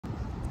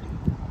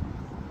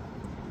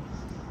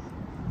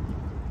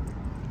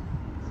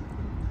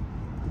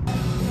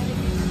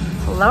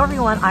Hello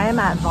everyone, I am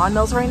at Vaughan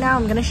Mills right now.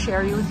 I'm going to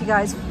share with you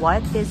guys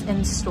what is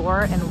in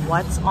store and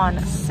what's on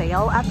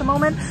sale at the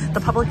moment. The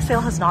public sale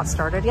has not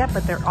started yet,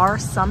 but there are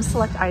some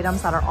select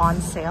items that are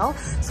on sale.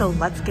 So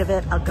let's give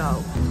it a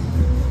go.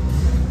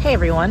 Hey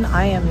everyone,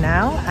 I am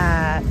now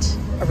at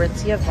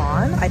Aritzia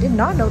Vaughan. I did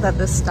not know that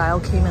this style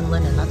came in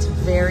linen. That's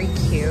very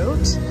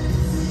cute.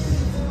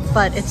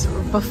 But it's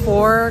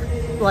before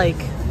like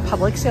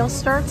public sale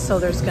starts, so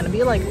there's going to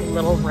be like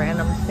little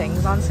random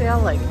things on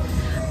sale. Like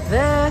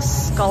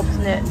this sculpt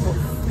knit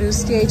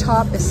bustier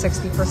top is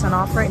 60%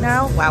 off right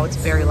now. Wow, it's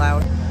very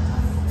loud.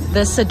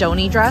 This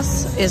Sidoni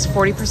dress is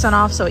 40%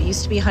 off, so it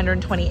used to be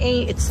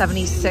 $128. It's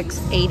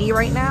 $76.80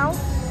 right now.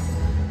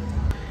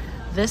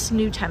 This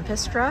new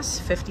Tempest dress,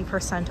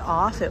 50%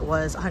 off. It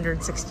was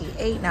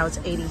 $168. Now it's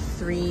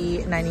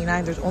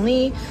 $83.99. There's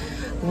only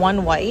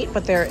one white,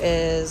 but there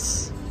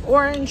is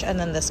orange and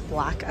then this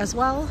black as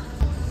well.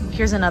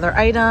 Here's another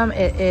item.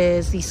 It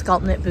is the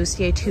sculpt knit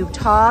bustier tube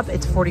top.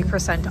 It's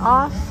 40%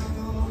 off.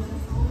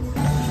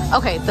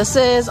 Okay, this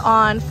is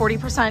on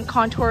 40%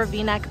 contour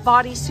v-neck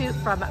bodysuit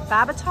from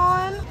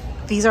Babaton.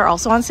 These are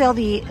also on sale.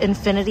 The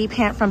Infinity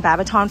pant from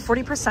Babaton,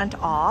 40%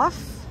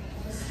 off.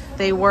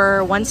 They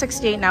were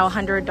 $168, now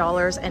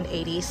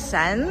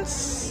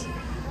 $100.80.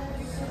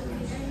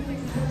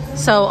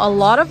 So a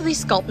lot of the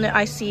sculpt knit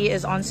I see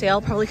is on sale,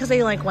 probably because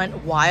they like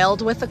went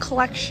wild with the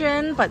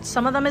collection, but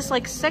some of them is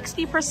like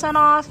 60%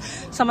 off,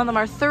 some of them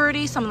are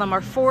 30, some of them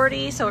are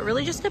 40, so it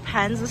really just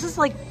depends. This is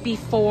like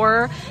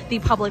before the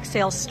public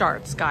sale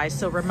starts, guys,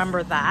 so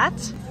remember that.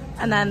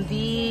 And then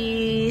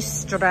the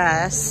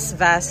stress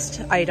vest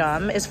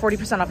item is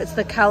 40% off. It's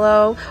the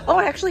Kello, oh,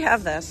 I actually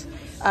have this,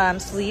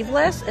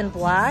 sleeveless in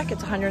black.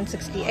 It's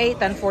 $168,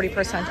 then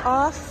 40%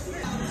 off.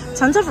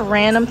 Tons of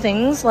random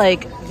things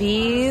like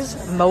these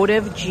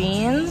motive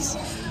jeans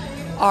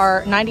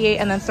are $98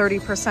 and then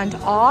 30%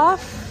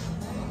 off.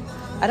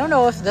 I don't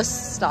know if this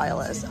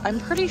style is. I'm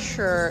pretty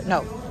sure,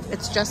 no,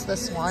 it's just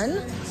this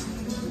one.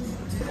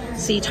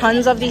 See,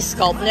 tons of the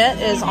sculpt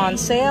knit is on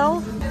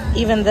sale.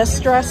 Even this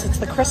dress, it's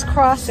the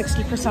crisscross,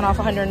 60% off,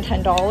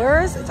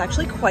 $110. It's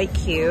actually quite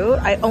cute.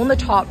 I own the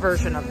top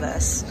version of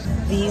this.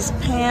 These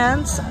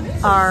pants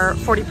are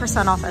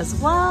 40% off as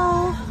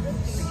well.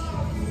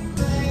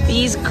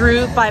 These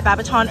Group by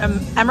Babaton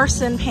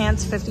Emerson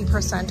pants,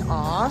 50%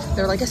 off.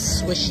 They're like a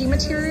swishy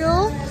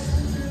material.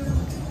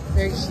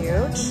 Very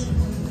cute.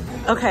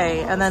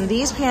 Okay, and then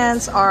these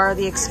pants are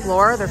the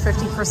Explorer. They're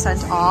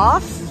 50%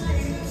 off.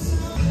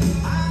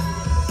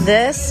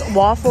 This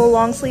waffle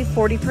long sleeve,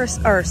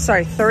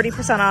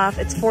 30% off.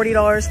 It's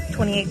 $40,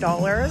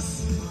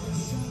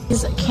 $28.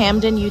 These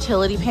Camden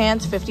utility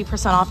pants,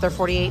 50% off. They're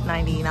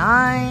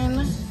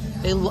 $48.99.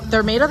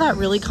 They're made of that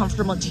really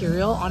comfortable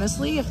material.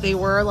 Honestly, if they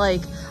were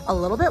like a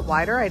little bit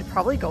wider, I'd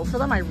probably go for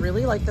them. I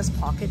really like this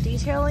pocket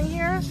detailing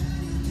here.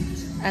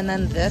 And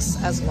then this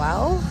as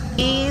well.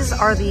 These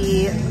are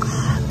the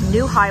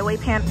new highway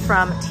pant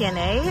from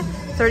TNA,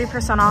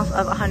 30% off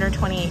of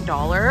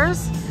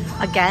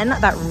 $128. Again,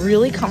 that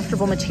really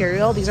comfortable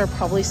material. These are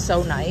probably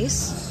so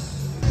nice.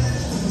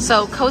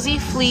 So Cozy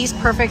Fleece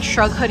Perfect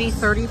Shrug Hoodie,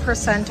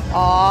 30%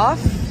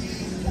 off.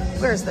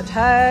 Where's the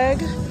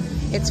tag?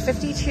 It's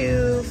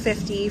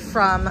 $52.50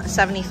 from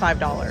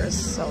 $75,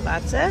 so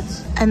that's it.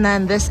 And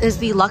then this is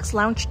the Luxe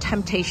Lounge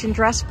Temptation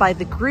dress by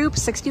the Group,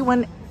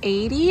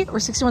 $61.80 or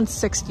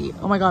 $61.60.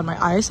 Oh my God,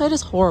 my eyesight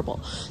is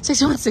horrible.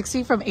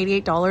 $61.60 from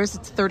 $88,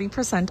 it's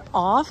 30%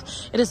 off.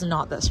 It is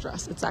not this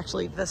dress, it's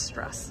actually this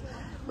dress,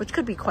 which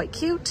could be quite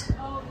cute.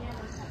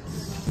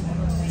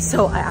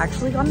 So I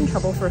actually got in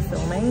trouble for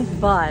filming,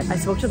 but I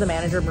spoke to the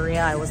manager,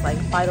 Maria. I was like,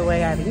 by the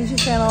way, I have a YouTube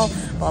channel,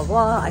 blah,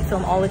 blah. I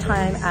film all the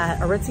time at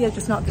Aritzia,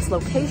 just not this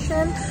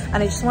location. And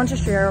I just wanted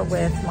to share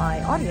with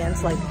my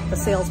audience, like the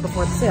sales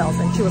before the sales.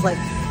 And she was like,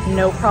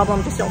 no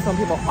problem, just don't film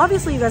people.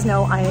 Obviously, you guys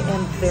know I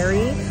am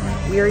very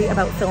weary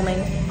about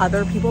filming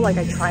other people. Like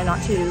I try not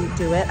to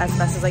do it as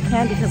best as I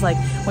can because like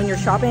when you're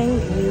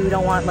shopping, you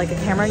don't want like a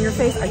camera in your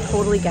face. I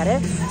totally get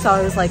it. So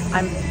I was like,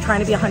 I'm trying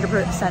to be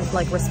 100%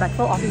 like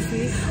respectful.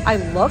 Obviously, I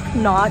look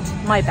not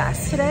my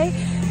best today,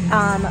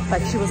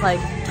 but she was like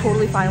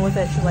totally fine with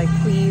it. She was like,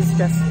 please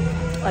just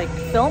like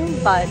film,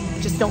 but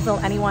just don't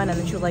film anyone. And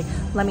then she was like,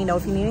 let me know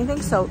if you need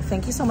anything. So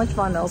thank you so much,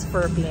 Vaughan Mills,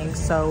 for being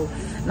so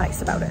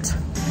nice about it.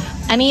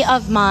 Any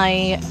of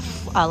my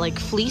like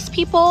fleece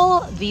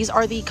people, these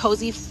are the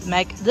Cozy Fleece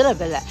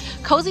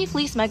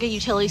Mega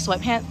Utility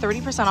Sweatpant,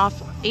 30%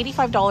 off,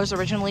 $85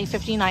 originally,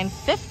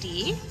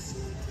 $59.50.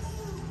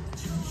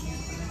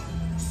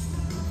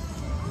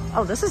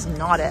 Oh, this is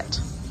not it.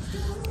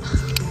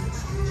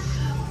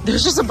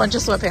 There's just a bunch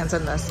of sweatpants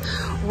in this.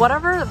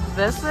 Whatever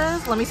this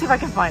is, let me see if I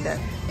can find it.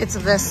 It's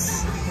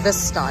this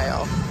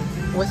style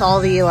with all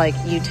the like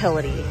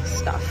utility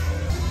stuff.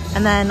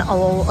 And then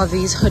all of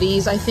these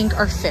hoodies I think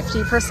are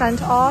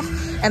 50% off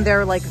and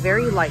they're like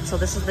very light. So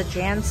this is the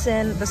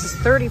Jansen, this is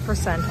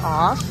 30%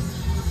 off.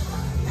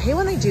 I hate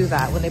when they do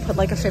that, when they put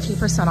like a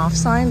 50% off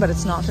sign, but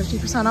it's not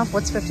 50% off.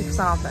 What's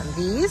 50% off then?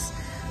 These.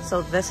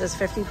 So this is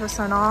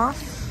 50%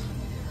 off.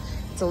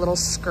 It's a little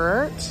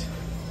skirt.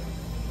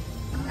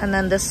 And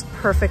then this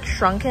perfect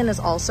shrunken is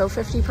also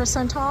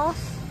 50% off.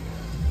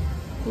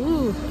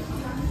 Ooh,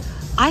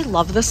 I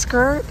love the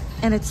skirt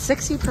and it's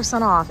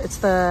 60% off. It's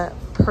the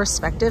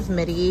Perspective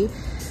midi.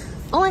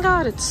 Oh my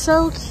God, it's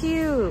so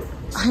cute.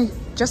 I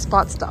just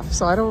bought stuff,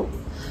 so I don't,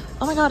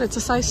 oh my God, it's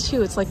a size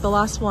 2. It's like the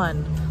last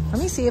one. Let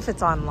me see if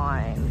it's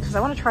online because I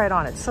want to try it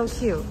on. It's so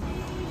cute.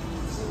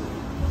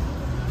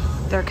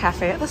 Their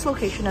cafe at this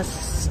location is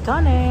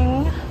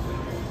stunning.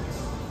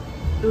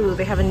 Ooh,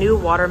 they have a new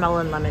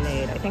watermelon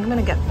lemonade. I think I'm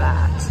gonna get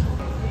that.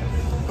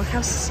 Look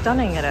how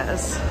stunning it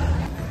is.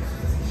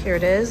 Here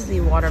it is,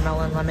 the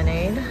watermelon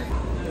lemonade.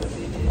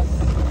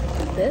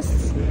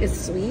 This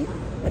is sweet,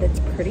 but it's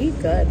pretty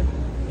good.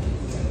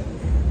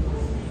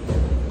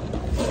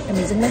 I'm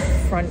using my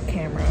front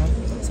camera,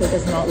 so it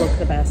does not look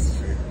the best.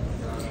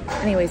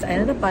 Anyways, I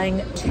ended up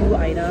buying 2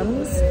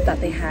 items that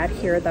they had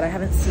here that I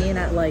haven't seen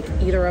at like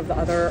either of the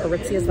other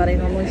Aritzias that I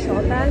normally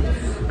shop at.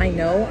 I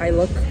know I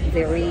look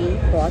very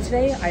raw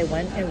today. I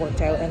went and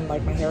worked out and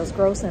like my hair is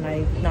gross and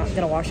I'm not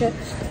gonna wash it.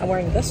 I'm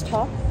wearing this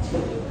top.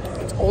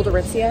 It's old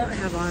Aritzia. I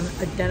have on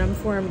a denim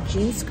form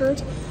jean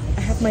skirt.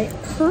 I have my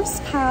purse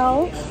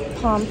pal,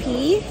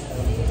 Pompey,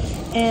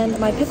 and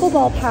my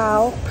pickleball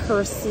pal,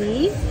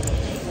 Percy.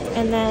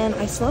 And then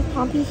I still have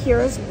Pompey here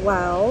as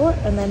well.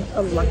 And then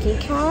a Lucky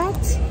Cat,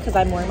 because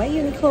I'm wearing my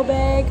Uniqlo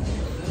bag.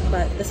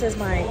 But this is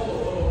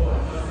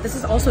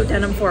also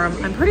denim form.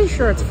 I'm pretty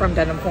sure it's from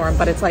denim form,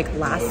 but it's like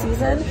last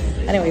season.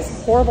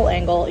 Anyways, horrible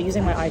angle,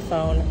 using my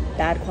iPhone,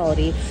 bad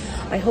quality.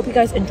 I hope you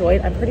guys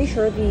enjoyed. I'm pretty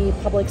sure the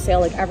public sale,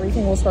 like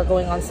everything will start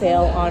going on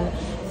sale on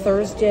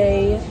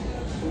Thursday,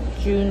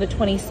 June the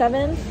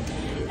 27th.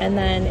 And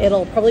then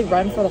it'll probably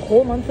run for the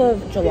whole month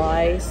of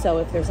July. So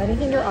if there's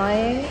anything you're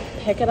eyeing,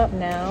 pick it up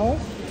now,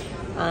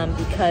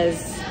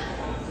 because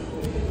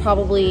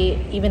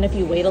probably even if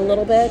you wait a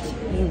little bit,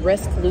 you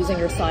risk losing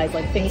your size.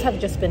 Like things have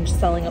just been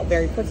selling out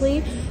very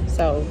quickly.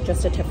 So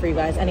just a tip for you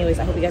guys. Anyways,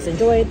 I hope you guys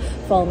enjoyed.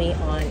 Follow me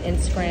on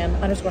Instagram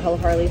 _Hello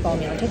Harley. Follow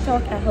me on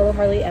TikTok at Hello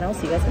Harley, and I'll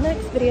see you guys in the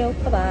next video.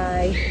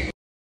 Bye-bye.